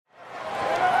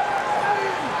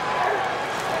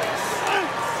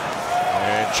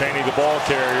Chaney, the ball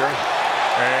carrier,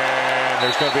 and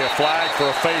there's going to be a flag for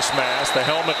a face mask. The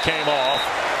helmet came off.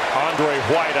 Andre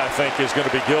White, I think, is going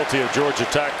to be guilty of Georgia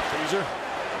Tech.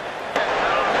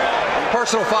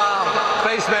 Personal foul,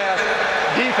 face mask,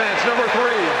 defense, number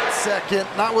 3. Second,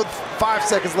 not with 5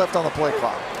 seconds left on the play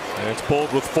clock. And it's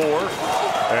pulled with 4.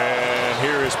 And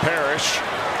here is Parrish.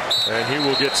 And he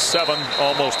will get 7,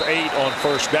 almost 8 on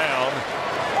first down.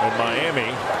 And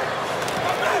Miami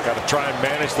got to try and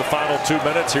manage the final 2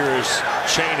 minutes. Here is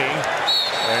Chaney.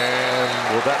 And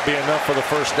will that be enough for the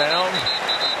first down?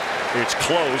 It's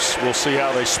close. We'll see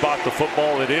how they spot the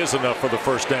football. It is enough for the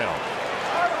first down.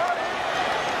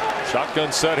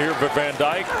 Shotgun set here for Van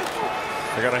Dyke.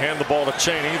 They're going to hand the ball to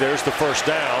Chaney. There's the first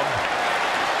down.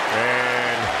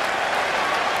 And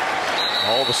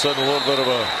all of a sudden a little bit of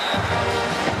a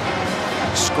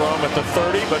scrum at the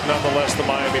 30, but nonetheless the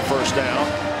Miami first down.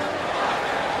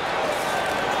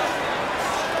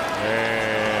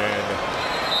 And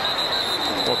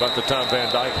well, about the time Van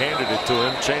Dyke handed it to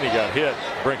him, Chaney got hit.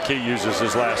 Brent Key uses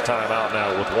his last time out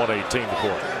now with 1:18 to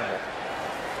play.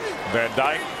 Van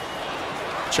Dyke.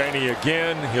 Chaney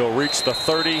again. He'll reach the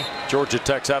 30. Georgia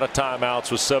Tech's out of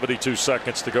timeouts with 72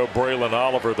 seconds to go. Braylon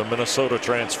Oliver, the Minnesota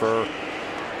transfer,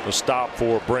 the stop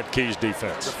for Brent Key's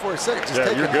defense. Before a second, just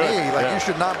take a knee. Like, you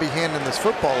should not be handing this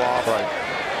football off. Right.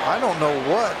 I don't know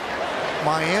what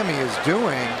Miami is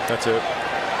doing. That's it.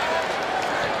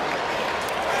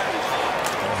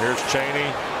 And here's Chaney.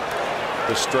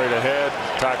 Just straight ahead,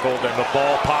 tackled, and the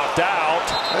ball popped out.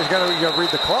 You got to read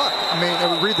the clock. I mean,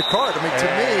 read the card. I mean, to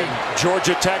me,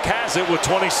 Georgia Tech has it with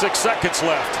 26 seconds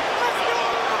left.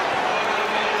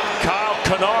 Kyle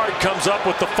Kennard comes up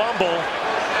with the fumble.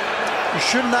 You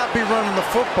should not be running the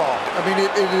football. I mean,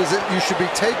 you should be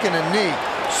taking a knee.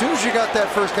 As soon as you got that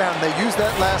first down, they used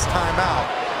that last time out.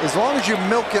 As long as you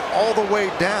milk it all the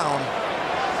way down,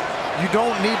 you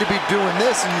don't need to be doing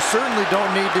this, and you certainly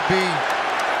don't need to be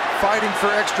fighting for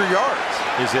extra yards.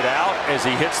 Is it out as he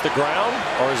hits the ground,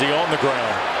 or is he on the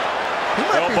ground? He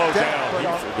might elbow be down.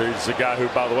 He's the guy who,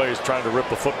 by the way, is trying to rip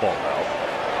the football out.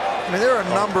 I mean, there are a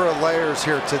number of layers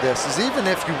here to this. Is even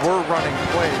if you were running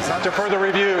plays. To further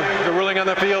review, the ruling on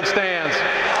the field stands.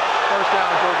 First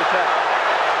down, Georgia Tech.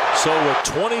 So with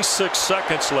 26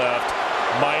 seconds left,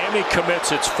 Miami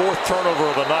commits its 4th turnover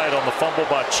of the night on the fumble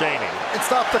by Chaney. And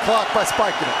stop the clock by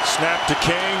spiking it. Snap to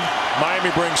King.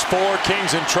 Miami brings 4.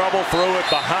 King's in trouble. Throw it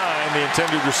behind the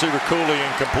intended receiver. Cooley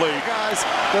incomplete. Guys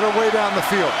that are way down the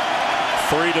field.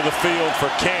 3 to the field for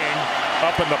King.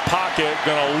 Up in the pocket.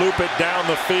 Going to loop it down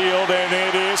the field. And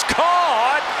it is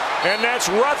caught. And that's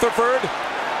Rutherford,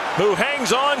 who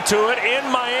hangs on to it in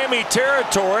Miami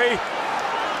territory.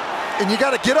 And you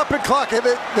got to get up and clock it.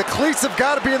 The cleats have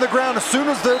got to be in the ground as soon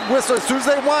as the whistle, as soon as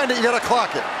they wind it, you got to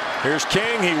clock it. Here's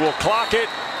King. He will clock it.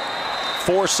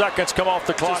 4 seconds come off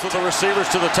the clock. With the receivers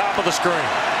to the top of the screen.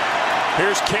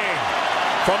 Here's King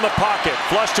from the pocket.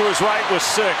 Flush to his right with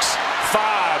 6.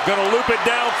 5. Going to loop it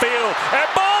downfield. And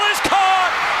ball is caught.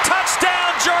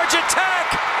 Touchdown, Georgia Tech.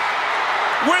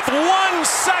 With 1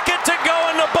 second to go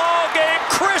in the ball game,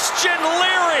 Christian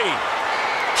Leary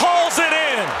hauls it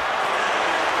in.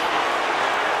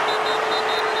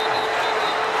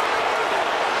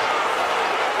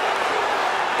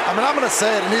 I mean, I'm going to say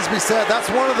it. It needs to be said.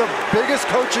 That's one of the biggest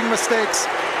coaching mistakes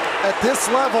at this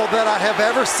level that I have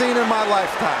ever seen in my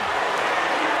lifetime.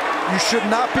 You should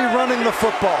not be running the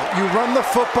football. You run the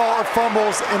football, it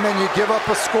fumbles, and then you give up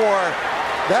a score.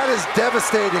 That is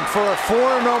devastating for a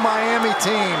 4-0 Miami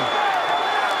team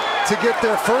to get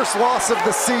their first loss of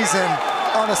the season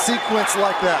on a sequence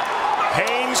like that.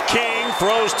 Haynes King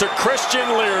throws to Christian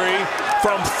Leary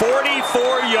from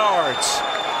 44 yards.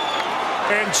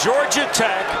 And Georgia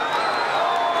Tech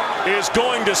is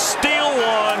going to steal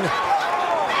one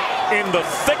in the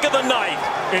thick of the night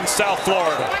in South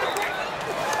Florida.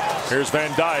 Here's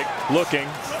Van Dyke looking,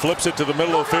 flips it to the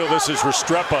middle of the field. This is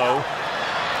Restrepo.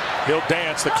 He'll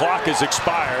dance. The clock is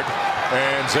expired.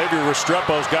 And Xavier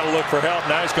Restrepo's got to look for help.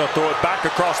 Now he's going to throw it back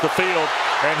across the field.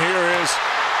 And here is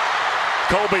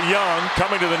Colby Young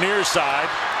coming to the near side.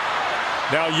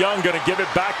 Now Young going to give it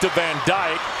back to Van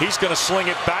Dyke. He's going to sling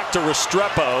it back to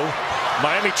Restrepo.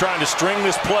 Miami trying to string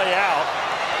this play out,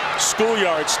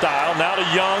 schoolyard style. Now to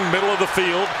Young, middle of the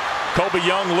field. Colby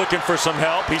Young looking for some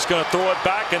help. He's going to throw it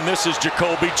back, and this is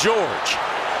Jacoby George.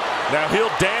 Now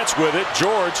he'll dance with it.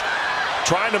 George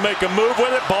trying to make a move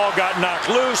with it. Ball got knocked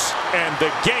loose, and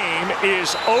the game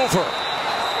is over.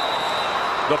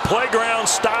 The playground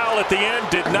style at the end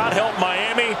did not help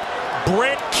Miami.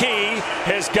 Brent Key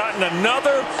has gotten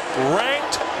another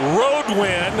ranked road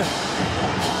win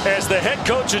as the head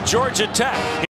coach of Georgia Tech.